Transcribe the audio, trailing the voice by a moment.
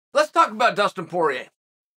let's talk about Dustin Poirier.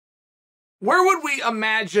 Where would we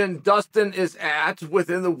imagine Dustin is at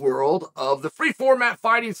within the world of the free format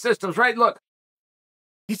fighting systems, right? Look,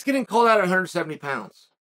 he's getting called out at 170 pounds.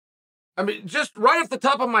 I mean, just right off the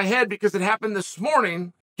top of my head, because it happened this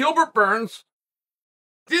morning, Gilbert Burns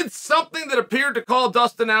did something that appeared to call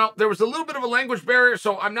Dustin out. There was a little bit of a language barrier,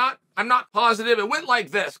 so I'm not positive. It went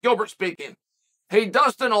like this, Gilbert speaking. Hey,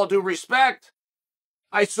 Dustin, all due respect,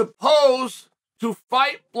 I suppose to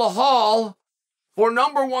fight Blahal for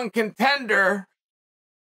 #1 contender,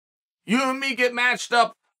 you and me get matched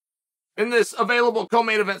up in this available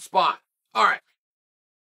co-main event spot. All right.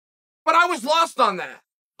 But I was lost on that.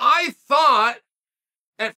 I thought,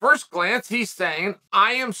 at first glance, he's saying,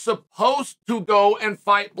 I am supposed to go and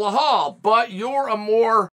fight Blahal, but you're a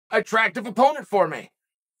more attractive opponent for me.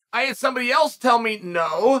 I had somebody else tell me,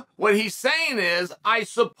 no, what he's saying is, I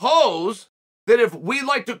suppose that if we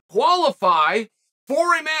like to qualify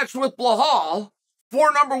for a match with Blahal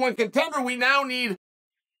for #1 contender, we now need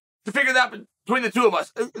to figure that between the two of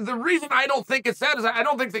us. The reason I don't think it's that is I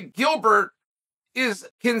don't think that Gilbert is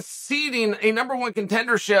conceding a #1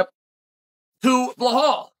 contendership to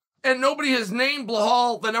Blahal. And nobody has named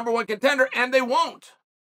Blahal the #1 contender, and they won't.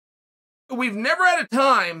 We've never had a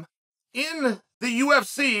time in the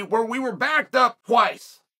UFC where we were backed up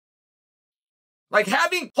twice. Like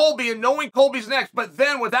having Colby and knowing Colby's next, but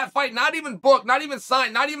then with that fight not even booked, not even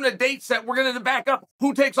signed, not even a date set, we're going to back up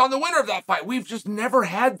who takes on the winner of that fight. We've just never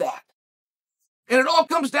had that. And it all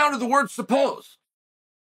comes down to the word suppose.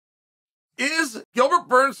 Is Gilbert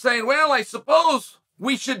Burns saying, well, I suppose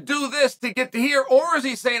we should do this to get to here? Or is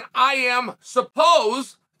he saying, I am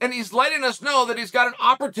suppose, and he's letting us know that he's got an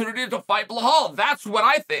opportunity to fight Blahal? That's what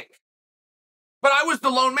I think. But I was the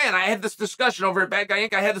lone man. I had this discussion over at Bad Guy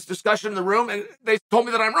Inc. I had this discussion in the room, and they told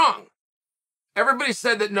me that I'm wrong. Everybody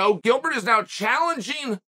said that no, Gilbert is now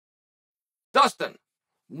challenging Dustin.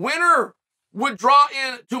 Winner would draw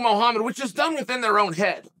in to Muhammad, which is done within their own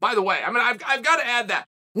head. By the way, I mean, I've got to add that.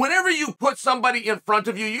 Whenever you put somebody in front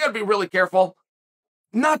of you, you got to be really careful.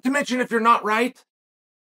 Not to mention if you're not right.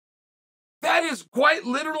 That is quite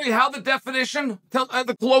literally how the definition,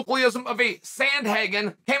 the colloquialism of a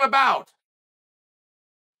Sandhagen came about.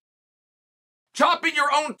 Chopping your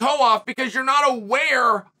own toe off because you're not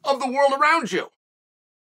aware of the world around you.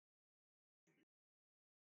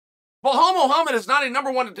 Belal Muhammad is not a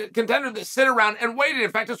 #1 contender that sit around and waited. In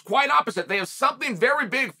fact, it's quite opposite. They have something very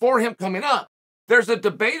big for him coming up. There's a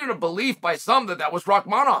debate and a belief by some that was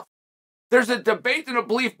Rakhmonov. There's a debate and a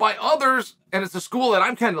belief by others, and it's a school that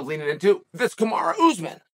I'm kind of leaning into, that's Kamaru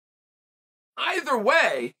Usman. Either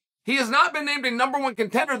way, he has not been named a #1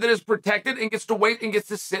 contender that is protected and gets to wait and gets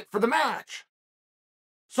to sit for the match.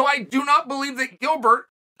 So I do not believe that Gilbert's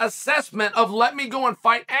assessment of let me go and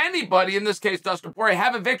fight anybody, in this case Dustin Poirier,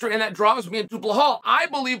 have a victory, and that draws me into Blahal. I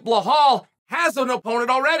believe Blahal has an opponent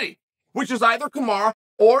already, which is either Kamaru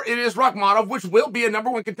or it is Rakhmonov, which will be a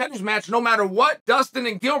 #1 contenders match no matter what Dustin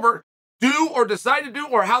and Gilbert do or decide to do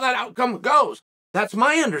or how that outcome goes. That's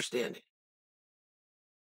my understanding.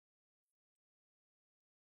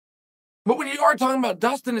 But when you are talking about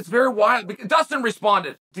Dustin, it's very wild. Because Dustin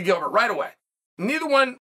responded to Gilbert right away. Neither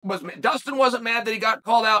one was mad. Dustin wasn't mad that he got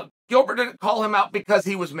called out. Gilbert didn't call him out because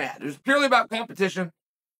he was mad. It was purely about competition.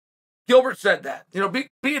 Gilbert said that. You know,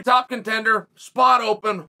 be a top contender, spot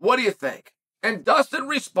open. What do you think? And Dustin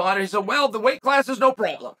responded. He said, well, the weight class is no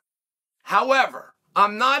problem. However,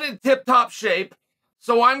 I'm not in tip-top shape,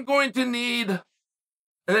 so I'm going to need, and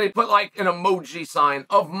then he put like an emoji sign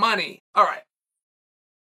of money. All right.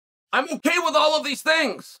 I'm okay with all of these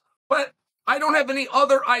things, but I don't have any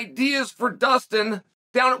other ideas for Dustin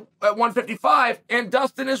down at 155, and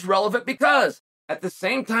Dustin is relevant because at the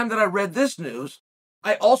same time that I read this news,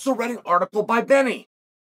 I also read an article by Benny.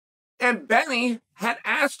 And Benny had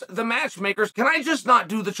asked the matchmakers, can I just not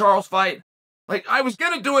do the Charles fight? Like, I was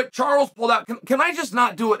going to do it, Charles pulled out, can I just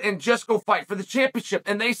not do it and just go fight for the championship?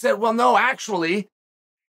 And they said, well, no, actually,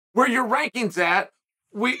 where your ranking's at,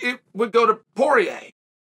 it would go to Poirier.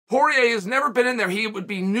 Poirier has never been in there. He would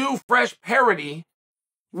be new, fresh parity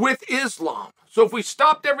with Islam. So if we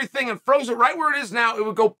stopped everything and froze it right where it is now, it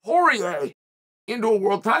would go Poirier into a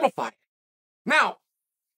world title fight. Now,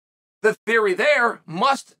 the theory there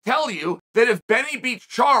must tell you that if Benny beats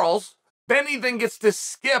Charles, Benny then gets to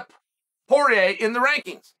skip Poirier in the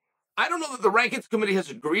rankings. I don't know that the rankings committee has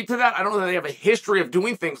agreed to that. I don't know that they have a history of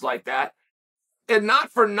doing things like that. And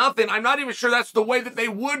not for nothing, I'm not even sure that's the way that they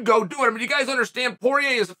would go do it. I mean, you guys understand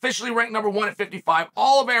Poirier is officially ranked #1 at 55.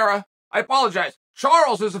 Oliveira, I apologize.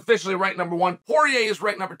 Charles is officially ranked #1. Poirier is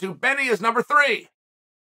ranked #2. Benny is #3.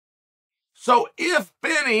 So if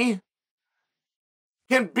Benny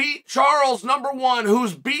can beat Charles, #1,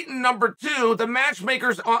 who's beaten #2, the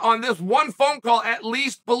matchmakers on this one phone call at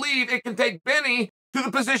least believe it can take Benny to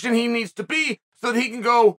the position he needs to be so that he can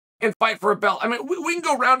go and fight for a belt. I mean, we can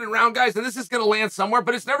go round and round, guys, and this is going to land somewhere,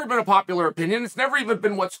 but it's never been a popular opinion. It's never even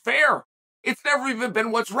been what's fair. It's never even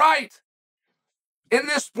been what's right. In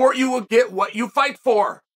this sport, you will get what you fight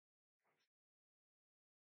for.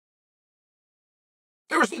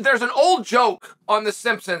 There's an old joke on The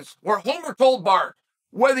Simpsons where Homer told Bart,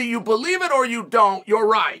 whether you believe it or you don't, you're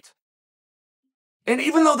right. And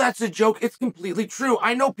even though that's a joke, it's completely true.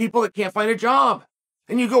 I know people that can't find a job.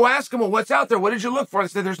 And you go ask them, well, what's out there? What did you look for? They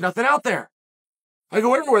say, there's nothing out there. I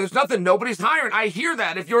go everywhere. There's nothing. Nobody's hiring. I hear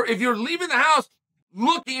that. If you're leaving the house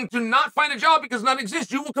looking to not find a job because none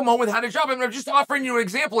exists, you will come home without a job. I mean, I'm just offering you an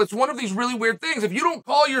example. It's one of these really weird things. If you don't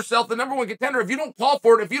call yourself the #1 contender, if you don't call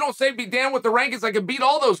for it, if you don't say be damned with the rankings, I can beat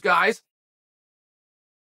all those guys.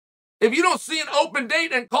 If you don't see an open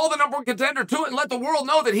date and call the #1 contender to it and let the world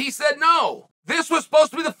know that he said no. This was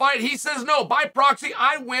supposed to be the fight. He says no. By proxy,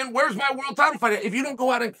 I win. Where's my world title fight? If you don't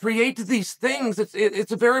go out and create these things,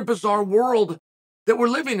 it's a very bizarre world that we're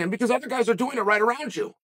living in because other guys are doing it right around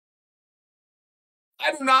you.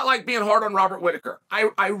 I do not like being hard on Robert Whittaker.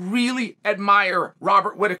 I really admire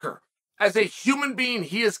Robert Whittaker. As a human being,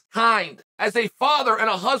 he is kind. As a father and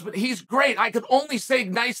a husband, he's great. I could only say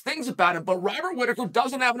nice things about him, but Robert Whittaker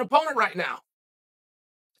doesn't have an opponent right now.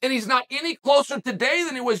 And he's not any closer today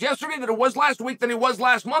than he was yesterday, than it was last week, than he was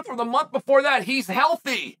last month, or the month before that. He's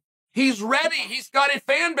healthy. He's ready. He's got a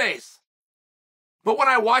fan base. But when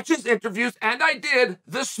I watch his interviews, and I did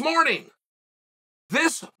this morning,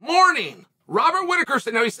 Robert Whittaker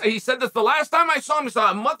said, now he said this the last time I saw him, he saw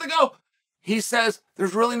a month ago, he says,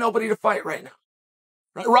 there's really nobody to fight right now.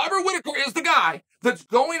 Right? Robert Whittaker is the guy that's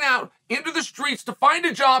going out into the streets to find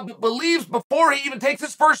a job that believes before he even takes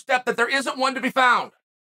his first step that there isn't one to be found.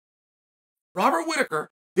 Robert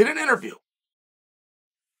Whittaker did an interview,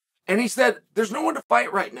 and he said, there's no one to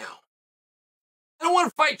fight right now. I don't want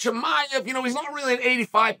to fight Chimaev. You know, he's not really an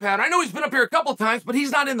 85-pounder. I know he's been up here a couple of times, but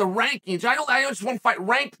he's not in the rankings. I just want to fight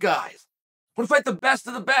ranked guys. I want to fight the best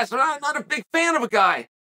of the best. I'm not a big fan of a guy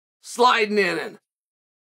sliding in and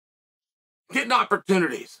getting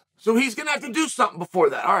opportunities. So he's going to have to do something before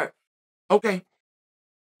that. All right. Okay.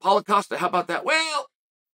 Paulo Costa, how about that? Well,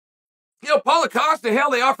 you know, Paulo Costa,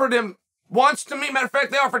 hell, they offered him once to me. Matter of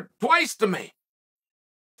fact, they offered twice to me.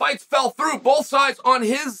 Fights fell through, both sides on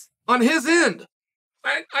his end.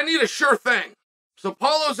 I need a sure thing. So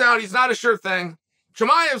Paulo's out. He's not a sure thing.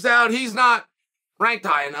 Chimaev's out. He's not ranked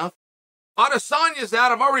high enough. Adesanya's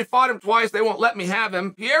out. I've already fought him twice. They won't let me have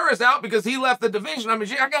him. Pierre is out because he left the division. I mean,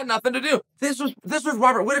 gee, I got nothing to do. This was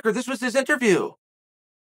Robert Whittaker. This was his interview.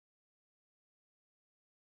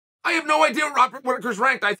 I have no idea Robert Whittaker's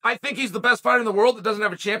ranked. I think he's the best fighter in the world that doesn't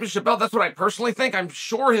have a championship belt. That's what I personally think. I'm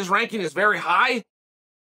sure his ranking is very high.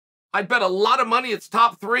 I'd bet a lot of money it's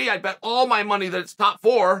top 3. I'd bet all my money that it's top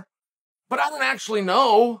 4. But I don't actually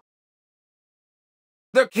know.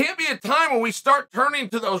 There can't be a time when we start turning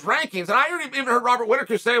to those rankings. And I even heard Robert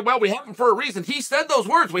Whittaker say, well, we have them for a reason. He said those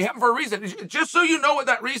words, we have them for a reason. Just so you know what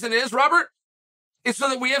that reason is, Robert, it's so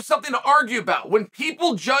that we have something to argue about. When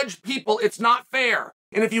people judge people, it's not fair.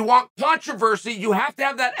 And if you want controversy, you have to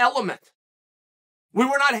have that element. We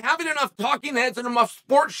were not having enough talking heads and enough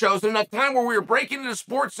sports shows and enough time where we were breaking into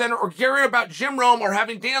Sports Center or caring about Jim Rome or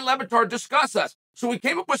having Dan Le Batard discuss us. So we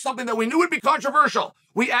came up with something that we knew would be controversial.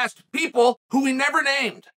 We asked people who we never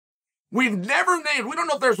named. We've never named. We don't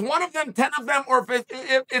know if there's 1 of them, 10 of them, or if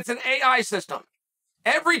it's an AI system.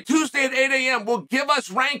 Every Tuesday at 8 a.m. will give us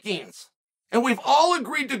rankings. And we've all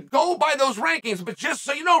agreed to go by those rankings. But just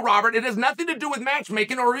so you know, Robert, it has nothing to do with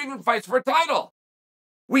matchmaking or even fights for a title.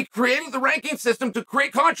 We created the ranking system to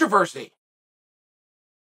create controversy.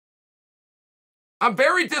 I'm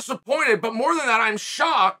very disappointed, but more than that, I'm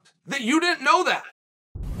shocked that you didn't know that.